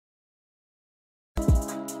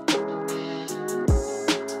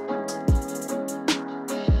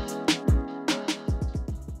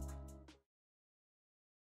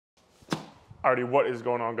Alrighty, what is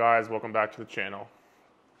going on, guys? Welcome back to the channel.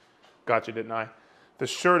 Gotcha, didn't I? The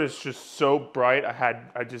shirt is just so bright,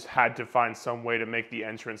 I just had to find some way to make the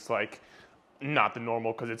entrance like not the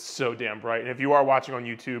normal because it's so damn bright. And if you are watching on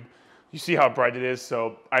YouTube, you see how bright it is.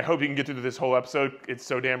 So I hope you can get through this whole episode. It's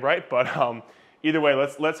so damn bright. But either way,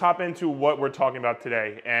 let's hop into what we're talking about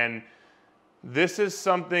today. And this is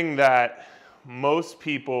something that most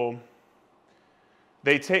people,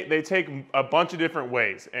 they take a bunch of different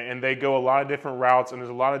ways, and they go a lot of different routes, and there's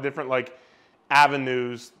a lot of different like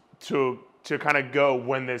avenues to kind of go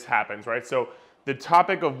when this happens, right? So the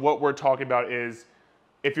topic of what we're talking about is,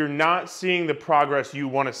 if you're not seeing the progress you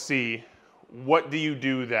want to see, what do you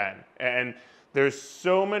do then? And there's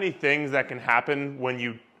so many things that can happen when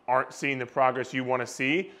you aren't seeing the progress you want to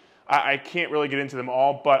see. I can't really get into them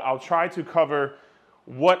all, but I'll try to cover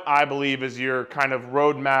what I believe is your kind of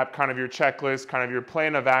roadmap, kind of your checklist, kind of your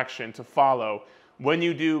plan of action to follow when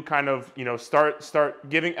you do kind of, start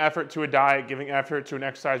giving effort to a diet, giving effort to an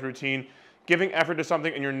exercise routine, giving effort to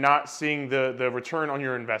something, and you're not seeing the return on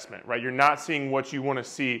your investment, right? You're not seeing what you want to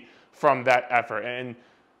see from that effort. And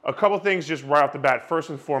a couple things just right off the bat. First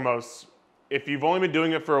and foremost, if you've only been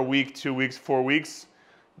doing it for a week, 2 weeks, 4 weeks,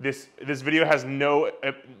 this video has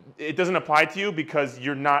it doesn't apply to you because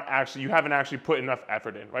you haven't actually put enough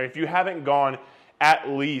effort in, right? If you haven't gone at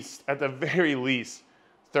the very least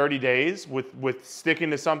 30 days with sticking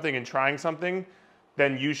to something and trying something,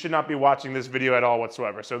 then you should not be watching this video at all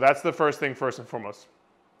whatsoever. So that's the first thing, first and foremost.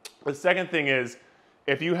 The second thing is,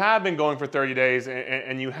 if you have been going for 30 days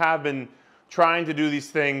and you have been trying to do these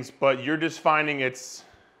things, but you're just finding it's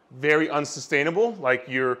very unsustainable, like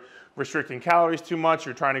you're restricting calories too much,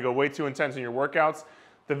 you're trying to go way too intense in your workouts,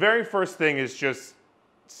 the very first thing is just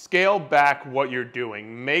scale back what you're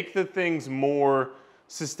doing. Make the things more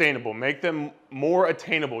sustainable, make them more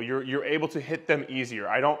attainable. You're able to hit them easier.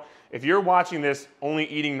 If you're watching this only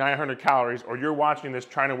eating 900 calories, or you're watching this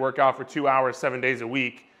trying to work out for 2 hours, 7 days a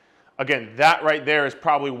week, again, that right there is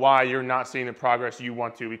probably why you're not seeing the progress you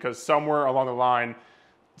want to, because somewhere along the line,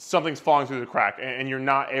 something's falling through the crack and you're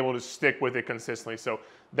not able to stick with it consistently. So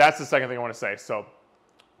that's the second thing I want to say. So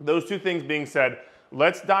those two things being said,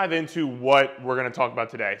 let's dive into what we're going to talk about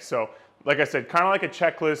today. So like I said, kind of like a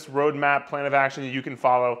checklist, roadmap, plan of action that you can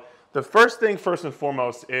follow. The first thing, first and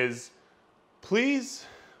foremost, is please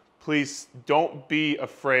don't be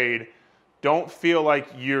afraid. Don't feel like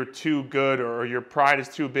you're too good, or your pride is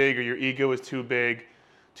too big, or your ego is too big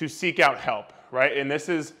to seek out help, right? And this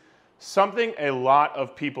is something a lot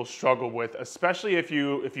of people struggle with, especially if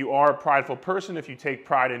you are a prideful person, if you take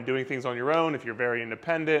pride in doing things on your own, if you're very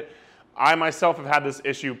independent. I myself have had this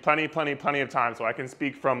issue plenty of times, so I can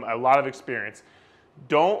speak from a lot of experience.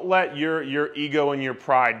 Don't let your ego and your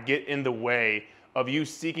pride get in the way of you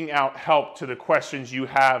seeking out help to the questions you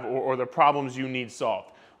have or the problems you need solved.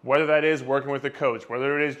 Whether that is working with a coach,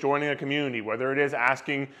 whether it is joining a community, whether it is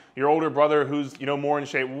asking your older brother who's more in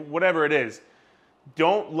shape, whatever it is.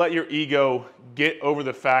 Don't let your ego get over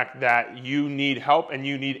the fact that you need help and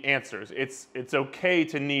you need answers. It's okay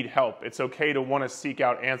to need help. It's okay to want to seek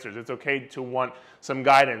out answers. It's okay to want some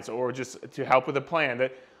guidance or just to help with a plan.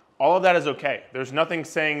 All of that is okay. There's nothing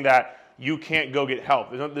saying that you can't go get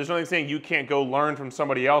help. There's nothing saying you can't go learn from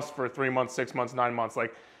somebody else for 3 months, 6 months, 9 months.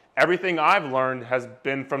 Like, everything I've learned has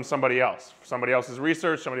been from somebody else. Somebody else's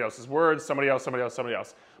research, somebody else's words, somebody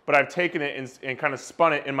else. But I've taken it and kind of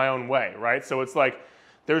spun it in my own way, right? So it's like,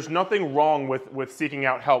 there's nothing wrong with seeking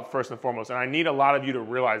out help first and foremost. And I need a lot of you to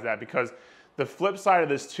realize that, because the flip side of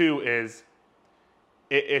this too is,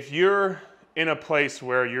 if you're in a place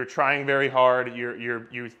where you're trying very hard,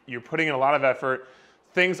 you're putting in a lot of effort,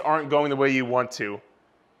 things aren't going the way you want to,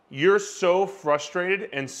 you're so frustrated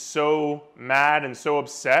and so mad and so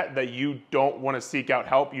upset that you don't want to seek out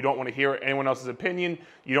help. You don't want to hear anyone else's opinion.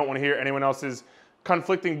 You don't want to hear anyone else's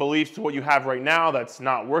conflicting beliefs to what you have right now that's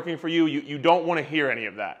not working for you. You don't want to hear any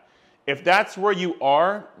of that. If that's where you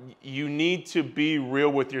are, you need to be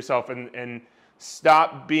real with yourself and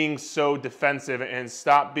stop being so defensive and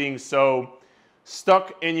stop being so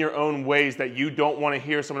stuck in your own ways that you don't want to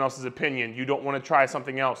hear someone else's opinion. You don't want to try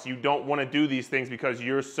something else. You don't want to do these things because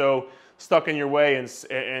you're so stuck in your way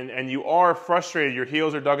and you are frustrated. Your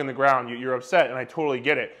heels are dug in the ground. You're upset, and I totally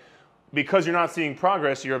get it. Because you're not seeing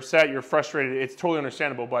progress, you're upset, you're frustrated, it's totally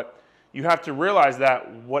understandable, but you have to realize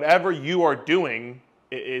that whatever you are doing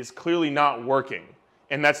is clearly not working,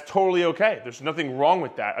 and that's totally okay. There's nothing wrong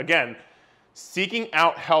with that. Again, seeking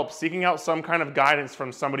out help, seeking out some kind of guidance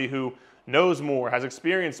from somebody who knows more, has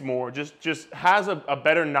experienced more, just has a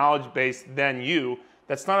better knowledge base than you,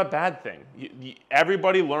 That's not a bad thing.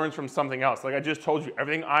 Everybody learns from something else. Like I just told you,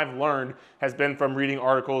 everything I've learned has been from reading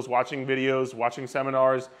articles, watching videos, watching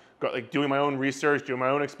seminars, like doing my own research, doing my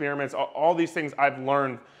own experiments. All these things I've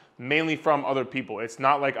learned mainly from other people. It's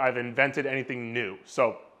not like I've invented anything new.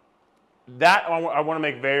 So that I want to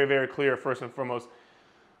make very, very clear first and foremost.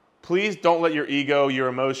 Please don't let your ego, your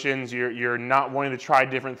emotions, you're not wanting to try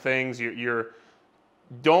different things,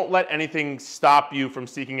 don't let anything stop you from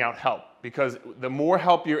seeking out help, because the more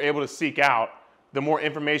help you're able to seek out, the more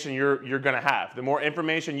information you're going to have. The more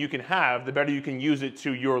information you can have, the better you can use it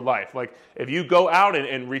to your life. Like if you go out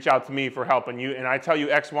and reach out to me for help and I tell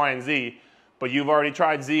you X, Y, and Z, but you've already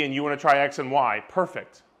tried Z and you want to try X and Y,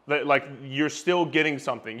 perfect. Like you're still getting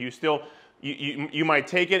something. You might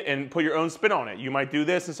take it and put your own spin on it. You might do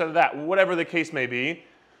this instead of that. Whatever the case may be,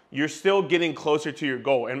 you're still getting closer to your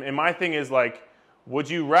goal. And my thing is like, would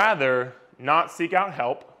you rather not seek out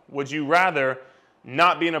help? Would you rather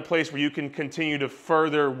not be in a place where you can continue to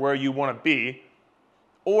further where you want to be?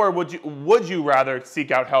 Or would you rather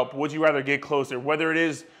seek out help? Would you rather get closer? Whether it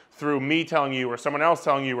is through me telling you or someone else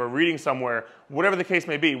telling you or reading somewhere, whatever the case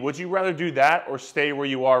may be, would you rather do that or stay where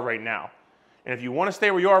you are right now? And if you want to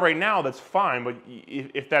stay where you are right now, that's fine. But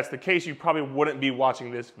if that's the case, you probably wouldn't be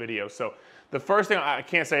watching this video. So the first thing, I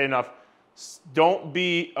can't say enough, don't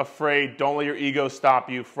be afraid. Don't let your ego stop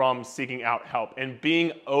you from seeking out help and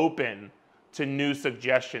being open to new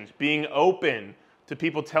suggestions, being open to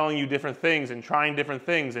people telling you different things and trying different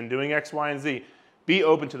things and doing X, Y, and Z. Be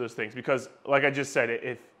open to those things, because like I just said,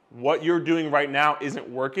 if what you're doing right now isn't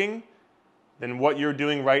working, then what you're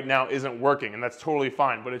doing right now isn't working, and that's totally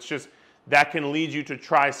fine. But it's just that can lead you to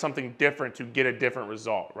try something different to get a different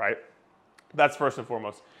result, right? That's first and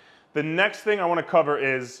foremost. The next thing I want to cover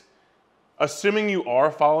is, assuming you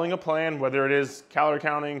are following a plan, whether it is calorie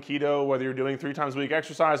counting, keto, whether you're doing 3 times a week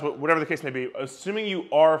exercise, whatever the case may be, assuming you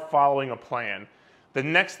are following a plan, the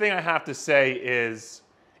next thing I have to say is,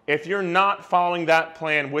 if you're not following that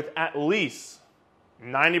plan with at least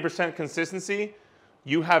 90% consistency,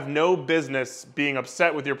 you have no business being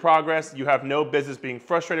upset with your progress. You have no business being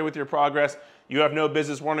frustrated with your progress. You have no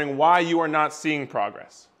business wondering why you are not seeing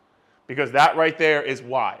progress, because that right there is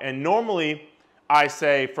why. And normally, I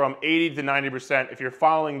say from 80 to 90%, if you're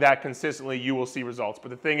following that consistently, you will see results. But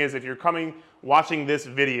the thing is, if you're watching this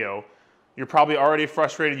video, you're probably already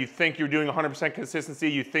frustrated. You think you're doing 100% consistency.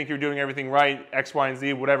 You think you're doing everything right, X, Y, and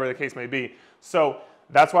Z, whatever the case may be. So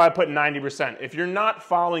that's why I put 90%. If you're not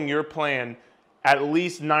following your plan at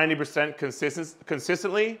least 90%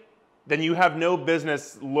 consistently, then you have no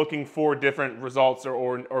business looking for different results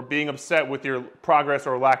or being upset with your progress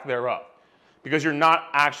or lack thereof, because you're not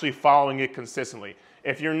actually following it consistently.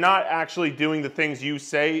 If you're not actually doing the things you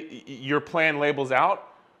say your plan labels out,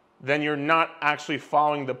 then you're not actually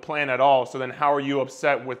following the plan at all. So then how are you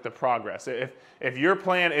upset with the progress? If your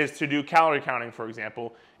plan is to do calorie counting, for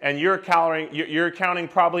example, and you're counting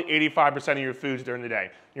probably 85% of your foods during the day.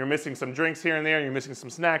 You're missing some drinks here and there, you're missing some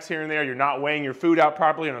snacks here and there, you're not weighing your food out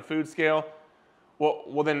properly on a food scale.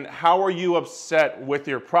 Well then how are you upset with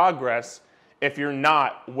your progress if you're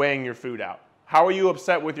not weighing your food out? How are you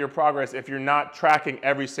upset with your progress if you're not tracking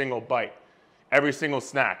every single bite, every single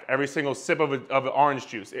snack, every single sip of orange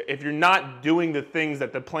juice? If you're not doing the things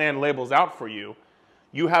that the plan labels out for you,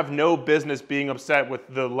 you have no business being upset with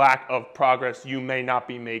the lack of progress you may not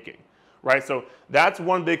be making, right? So that's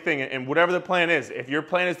one big thing. And whatever the plan is, if your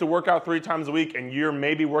plan is to work out 3 times a week and you're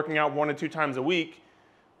maybe working out 1 to 2 times a week,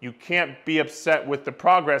 you can't be upset with the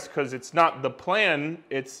progress, because it's not the plan,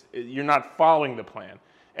 you're not following the plan.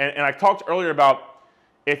 And I talked earlier about,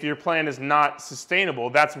 if your plan is not sustainable,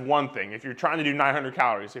 that's one thing. If you're trying to do 900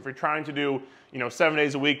 calories, if you're trying to do 7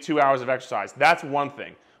 days a week, 2 hours of exercise, that's one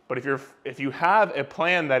thing. But if you have a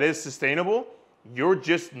plan that is sustainable, you're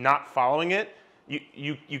just not following it,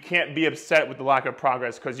 you can't be upset with the lack of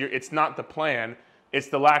progress, because it's not the plan, it's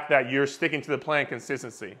the lack that you're sticking to the plan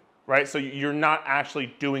consistency, right? So you're not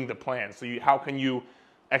actually doing the plan. So how can you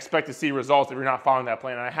expect to see results if you're not following that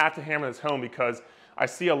plan? And I have to hammer this home, because I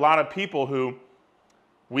see a lot of people who,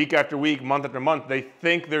 week after week, month after month, they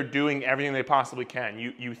think they're doing everything they possibly can.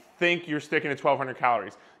 You think you're sticking to 1,200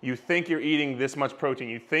 calories. You think you're eating this much protein.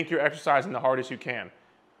 You think you're exercising the hardest you can.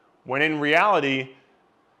 When in reality,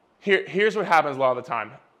 here's what happens a lot of the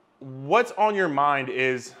time. What's on your mind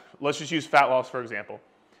is, let's just use fat loss for example.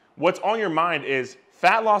 What's on your mind is,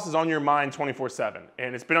 fat loss is on your mind 24/7.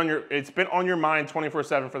 And it's been on your mind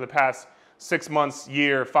 24/7 for the past 6 months,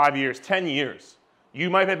 year, 5 years, 10 years. You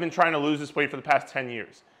might have been trying to lose this weight for the past 10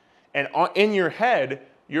 years. And in your head,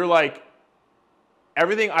 you're like,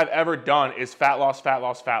 everything I've ever done is fat loss, fat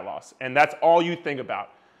loss, fat loss. And that's all you think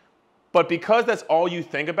about. But because that's all you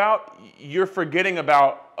think about, you're forgetting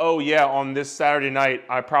about, oh yeah, on this Saturday night,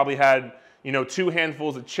 I probably had, 2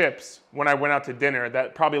 handfuls of chips when I went out to dinner.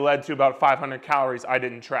 That probably led to about 500 calories I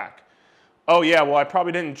didn't track. Oh yeah, well I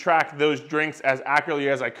probably didn't track those drinks as accurately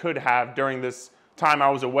as I could have during this time I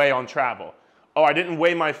was away on travel. Oh, I didn't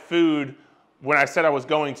weigh my food when I said I was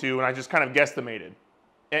going to, and I just kind of guesstimated.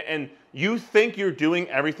 And you think you're doing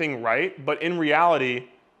everything right, but in reality,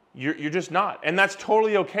 you're just not. And that's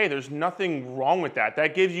totally okay. There's nothing wrong with that.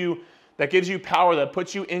 That gives you power, that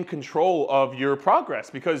puts you in control of your progress,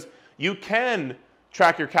 because you can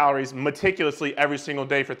track your calories meticulously every single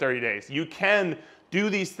day for 30 days. You can do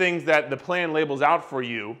these things that the plan labels out for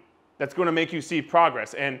you that's going to make you see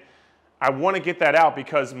progress. And I want to get that out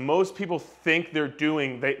because most people think they're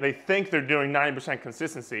doing, they think they're doing 90%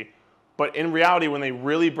 consistency. But in reality, when they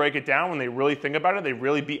really break it down, when they really think about it, they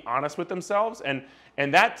really be honest with themselves. And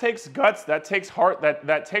that takes guts, that takes heart,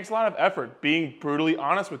 that takes a lot of effort, being brutally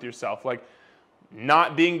honest with yourself. Like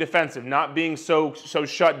not being defensive, not being so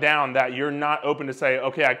shut down that you're not open to say,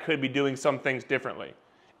 okay, I could be doing some things differently.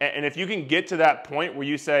 And if you can get to that point where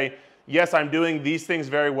you say, yes, I'm doing these things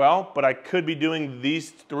very well, but I could be doing these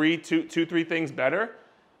three things better,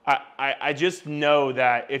 I just know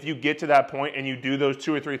that if you get to that point and you do those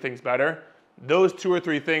 2 or 3 things better, those 2 or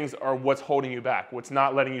 3 things are what's holding you back, what's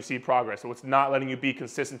not letting you see progress, what's not letting you be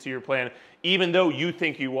consistent to your plan, even though you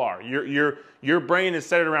think you are. Your brain is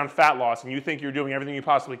centered around fat loss and you think you're doing everything you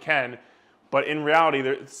possibly can, but in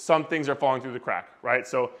reality, some things are falling through the crack, right?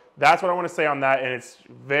 So that's what I want to say on that, and it's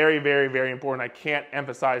very, very, very important. I can't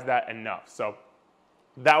emphasize that enough. So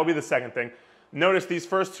that would be the second thing. Notice these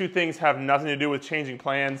first 2 things have nothing to do with changing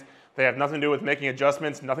plans. They have nothing to do with making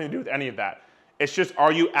adjustments, nothing to do with any of that. It's just,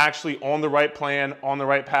 are you actually on the right plan, on the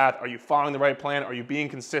right path? Are you following the right plan? Are you being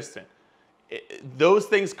consistent? Those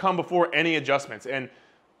things come before any adjustments. And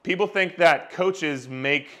people think that coaches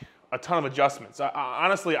make a ton of adjustments.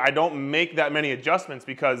 Honestly, I don't make that many adjustments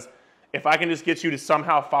because if I can just get you to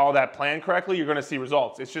somehow follow that plan correctly, you're going to see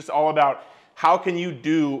results. It's just all about how can you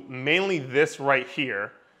do mainly this right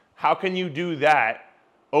here. How can you do that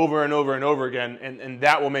over and over and over again, and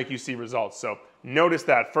that will make you see results. So notice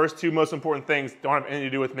that. First 2 most important things don't have anything to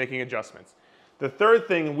do with making adjustments. The third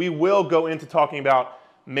thing, we will go into talking about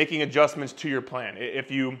making adjustments to your plan.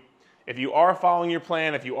 If you are following your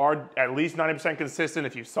plan, if you are at least 90% consistent,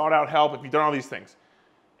 if you've sought out help, if you've done all these things,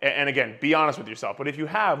 and again, be honest with yourself. But if you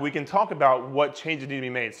have, we can talk about what changes need to be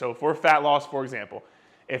made. So for fat loss, for example,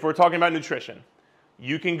 if we're talking about nutrition,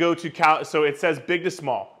 you can go to, so it says big to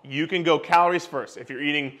small. You can go calories first. If you're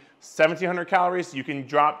eating 1,700 calories, you can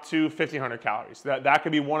drop to 1,500 calories. That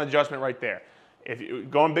could be one adjustment right there. If you're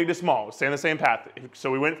going big to small, stay on the same path. So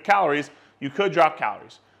we went calories, you could drop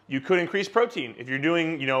calories. You could increase protein. If you're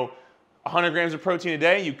doing, 100 grams of protein a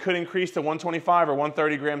day, you could increase to 125 or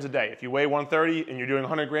 130 grams a day. If you weigh 130 and you're doing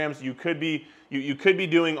 100 grams, you could be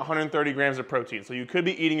doing 130 grams of protein. So you could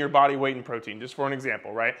be eating your body weight in protein, just for an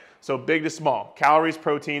example, right? So big to small, calories,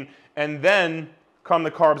 protein, and then come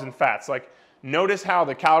the carbs and fats. Like notice how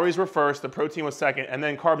the calories were first, the protein was second, and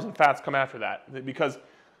then carbs and fats come after that. Because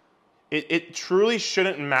it truly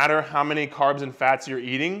shouldn't matter how many carbs and fats you're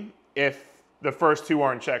eating if the first 2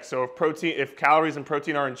 are in check. So if calories and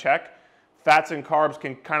protein are in check, fats and carbs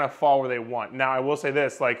can kind of fall where they want. Now, I will say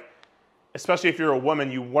this, like, especially if you're a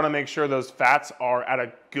woman, you want to make sure those fats are at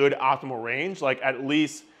a good optimal range, like at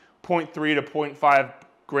least 0.3 to 0.5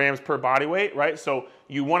 grams per body weight, right? So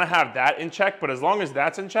you want to have that in check, but as long as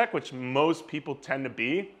that's in check, which most people tend to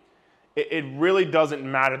be, it really doesn't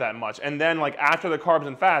matter that much. And then like after the carbs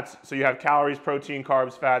and fats, so you have calories, protein,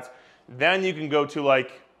 carbs, fats, then you can go to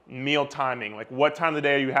like meal timing, like what time of the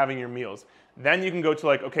day are you having your meals? Then you can go to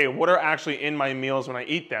like, okay, what are actually in my meals when I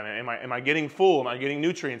eat them? Am I getting full? Am I getting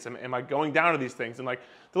nutrients? Am I going down to these things? And like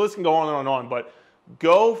the list can go on and on, but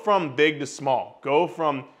go from big to small. Go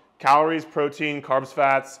from calories, protein, carbs,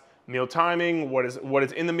 fats, meal timing, what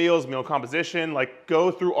is in the meals, meal composition, like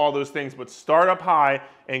go through all those things, but start up high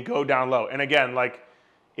and go down low. And again, like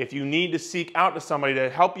if you need to seek out to somebody to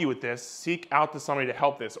help you with this, seek out to somebody to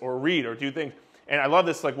help this or read or do things. And I love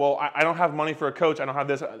this, like, well, I don't have money for a coach. I don't have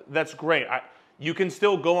this. That's great. You can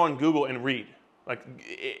still go on Google and read. Like,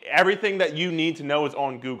 everything that you need to know is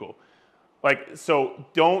on Google. Like, so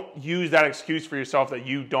don't use that excuse for yourself that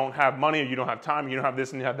you don't have money or you don't have time, or you don't have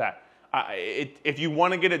this and you have that. If you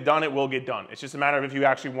want to get it done, it will get done. It's just a matter of if you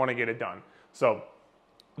actually want to get it done. So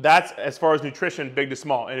that's as far as nutrition, big to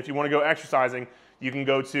small. And if you want to go exercising, you can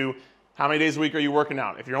go to how many days a week are you working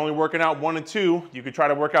out? If you're only working out 1 to 2, you could try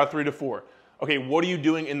to work out 3 to 4. Okay, what are you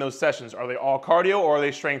doing in those sessions? Are they all cardio or are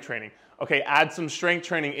they strength training? Okay, add some strength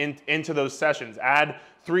training into those sessions. Add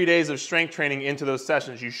 3 days of strength training into those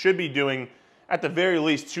sessions. You should be doing at the very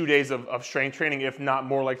least 2 days of strength training, if not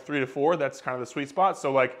more, like 3 to 4. That's kind of the sweet spot.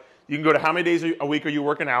 So like you can go to how many days a week are you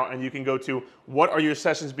working out, and you can go to what are your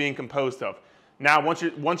sessions being composed of. Now, once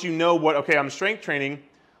you know what, okay, I'm strength training,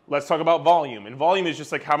 let's talk about volume. And volume is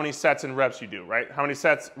just like how many sets and reps you do, right? How many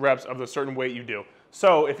sets, reps of a certain weight you do.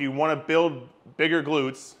 So if you want to build bigger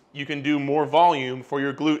glutes, you can do more volume for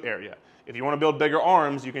your glute area. If you want to build bigger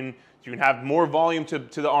arms, you can have more volume to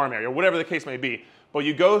the arm area, whatever the case may be. But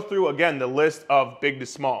you go through, again, the list of big to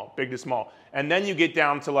small, big to small. And then you get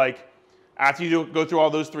down to like, after you go through all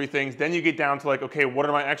those 3 things, then you get down to like, okay, what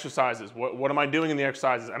are my exercises? What am I doing in the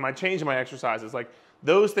exercises? Am I changing my exercises? Like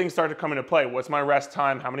those things start to come into play. What's my rest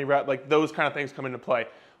time? How many reps? Like those kind of things come into play.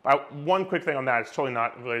 One quick thing on that, it's totally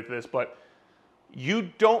not related to this, but you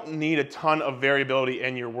don't need a ton of variability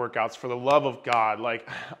in your workouts, for the love of God. Like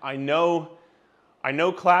I know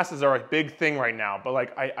classes are a big thing right now, but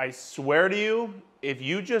like I swear to you, if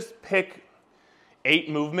you just pick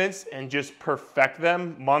 8 movements and just perfect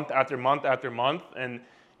them month after month after month, and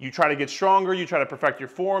you try to get stronger, you try to perfect your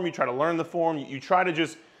form, you try to learn the form, you try to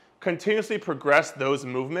just continuously progress those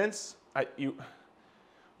movements,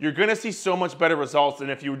 you're gonna see so much better results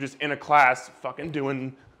than if you were just in a class fucking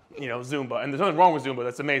doing, you know, Zumba. And there's nothing wrong with Zumba,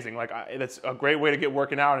 that's amazing. Like that's a great way to get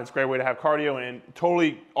working out, and it's a great way to have cardio, and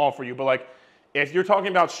totally all for you. But like, if you're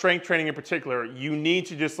talking about strength training in particular, you need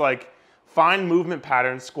to just like find movement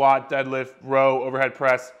patterns, squat, deadlift, row, overhead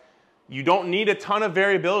press. You don't need a ton of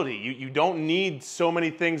variability. You don't need so many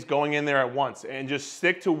things going in there at once, and just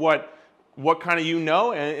stick to what kind of you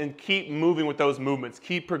know, and keep moving with those movements.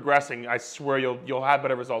 Keep progressing. I swear you'll have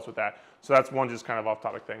better results with that. So that's one just kind of off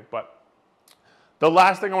topic thing. But the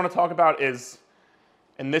last thing I want to talk about is,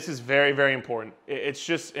 and this is very, very important. It's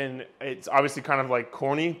just, and it's obviously kind of like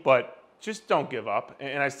corny, but just don't give up.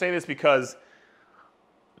 And I say this because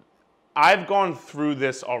I've gone through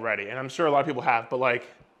this already, and I'm sure a lot of people have, but like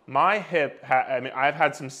my hip, I've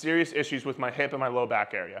had some serious issues with my hip and my low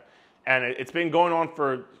back area. And it's been going on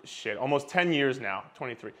for, almost 10 years now,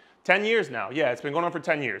 23. 10 years now, yeah, it's been going on for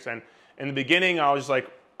 10 years. And in the beginning, I was just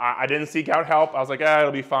like, I didn't seek out help. I was like,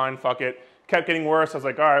 it'll be fine, fuck it. Kept getting worse. I was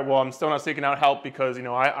like, all right, well, I'm still not seeking out help because, you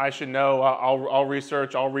know, I should know. I'll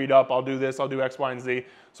research, I'll read up, I'll do this, I'll do X, Y, and Z.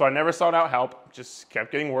 So I never sought out help, just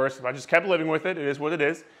kept getting worse. If I just kept living with it, it is what it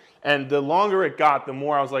is. And the longer it got, the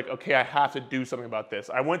more I was like, okay, I have to do something about this.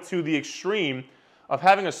 I went to the extreme of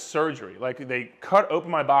having a surgery. Like they cut open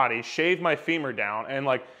my body, shaved my femur down, and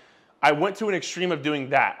like I went to an extreme of doing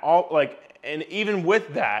that. And even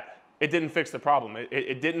with that, it didn't fix the problem.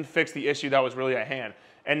 It didn't fix the issue that was really at hand.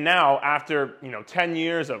 And now, after 10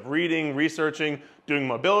 years of reading, researching, doing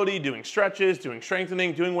mobility, doing stretches, doing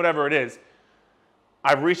strengthening, doing whatever it is,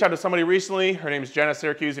 I've reached out to somebody recently. Her name is Jenna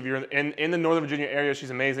Syracuse. If you're in the Northern Virginia area, she's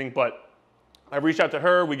amazing. But I reached out to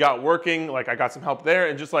her. We got working. Like I got some help there,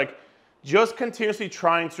 and just continuously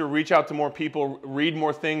trying to reach out to more people, read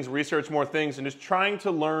more things, research more things, and just trying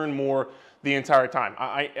to learn more the entire time.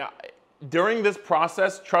 During this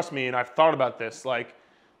process, trust me, and I've thought about this, like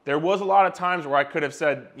there was a lot of times where I could have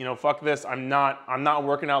said, fuck this, I'm not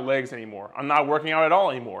working out legs anymore. I'm not working out at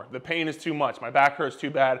all anymore. The pain is too much. My back hurts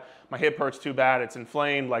too bad. My hip hurts too bad. It's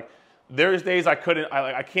inflamed. Like there's days I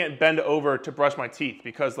can't bend over to brush my teeth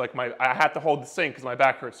because like I have to hold the sink because my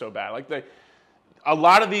back hurts so bad. Like a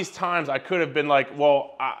lot of these times I could have been like,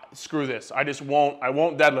 well, screw this. I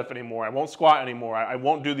won't deadlift anymore. I won't squat anymore. I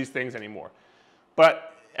won't do these things anymore. But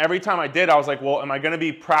every time I did, I was like, well, am I going to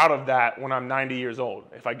be proud of that when I'm 90 years old?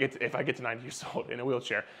 If I get to 90 years old in a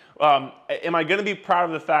wheelchair, am I going to be proud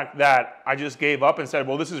of the fact that I just gave up and said,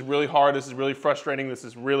 well, this is really hard. This is really frustrating. This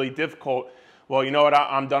is really difficult. Well, you know what?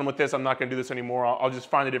 I'm done with this. I'm not going to do this anymore. I'll just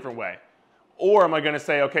find a different way. Or am I going to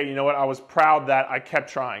say, okay, you know what? I was proud that I kept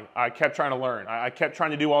trying. I kept trying to learn. I kept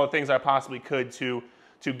trying to do all the things I possibly could to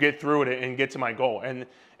get through it and get to my goal.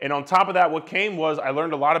 And on top of that, what came was I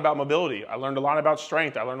learned a lot about mobility. I learned a lot about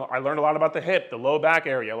strength. I learned a lot about the hip, the low back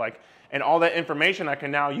area, and all that information I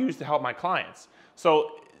can now use to help my clients.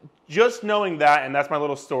 So just knowing that, and that's my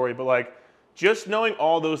little story, but just knowing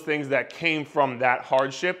all those things that came from that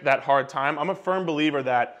hardship, that hard time, I'm a firm believer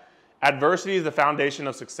that adversity is the foundation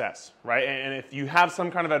of success, right? And if you have some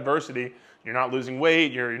kind of adversity, you're not losing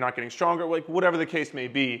weight, you're not getting stronger, whatever the case may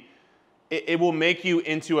be, it will make you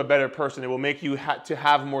into a better person. It will make you to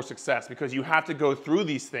have more success because you have to go through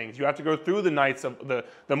these things. You have to go through the nights of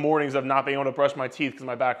the mornings of not being able to brush my teeth because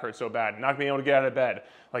my back hurts so bad, not being able to get out of bed,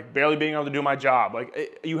 barely being able to do my job.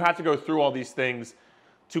 You have to go through all these things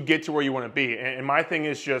to get to where you want to be. And my thing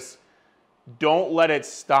is just don't let it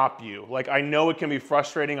stop you. Like, I know it can be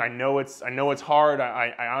frustrating. I know it's hard.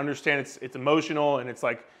 I understand it's emotional and it's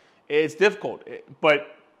like, it's difficult,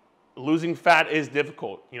 but losing fat is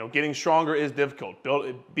difficult. You know, getting stronger is difficult.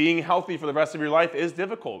 Being healthy for the rest of your life is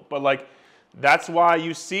difficult. But like, that's why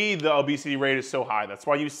you see the obesity rate is so high. That's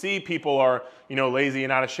why you see people are, you know, lazy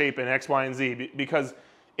and out of shape and X, Y, and Z, because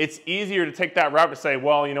it's easier to take that route to say,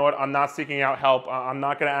 well, you know what, I'm not seeking out help. I'm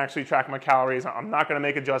not going to actually track my calories. I'm not going to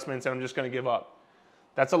make adjustments, and I'm just going to give up.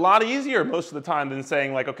 That's a lot easier most of the time than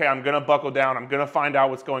saying like, okay, I'm going to buckle down. I'm going to find out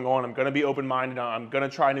what's going on. I'm going to be open-minded. I'm going to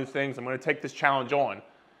try new things. I'm going to take this challenge on,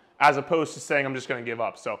 as opposed to saying I'm just going to give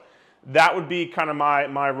up. So that would be kind of my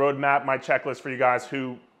roadmap, my checklist for you guys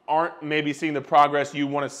who aren't maybe seeing the progress you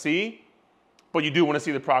want to see, but you do want to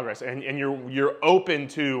see the progress, and you're open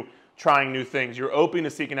to trying new things. You're open to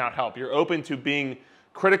seeking out help. You're open to being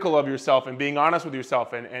critical of yourself and being honest with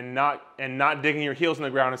yourself, and not digging your heels in the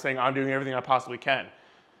ground and saying, I'm doing everything I possibly can.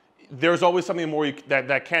 There's always something more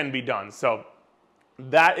that can be done. So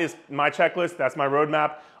that is my checklist. That's my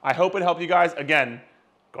roadmap. I hope it helped you guys. Again,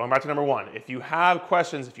 going back to number one, if you have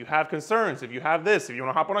questions, if you have concerns, if you have this, if you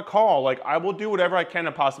want to hop on a call, like, I will do whatever I can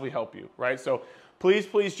to possibly help you, right? So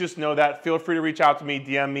please just know that. Feel free to reach out to me,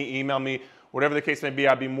 DM me, email me, whatever the case may be.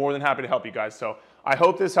 I'd be more than happy to help you guys. So I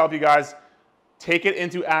hope this helped you guys. Take it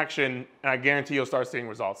into action, and I guarantee you'll start seeing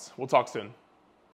results. We'll talk soon.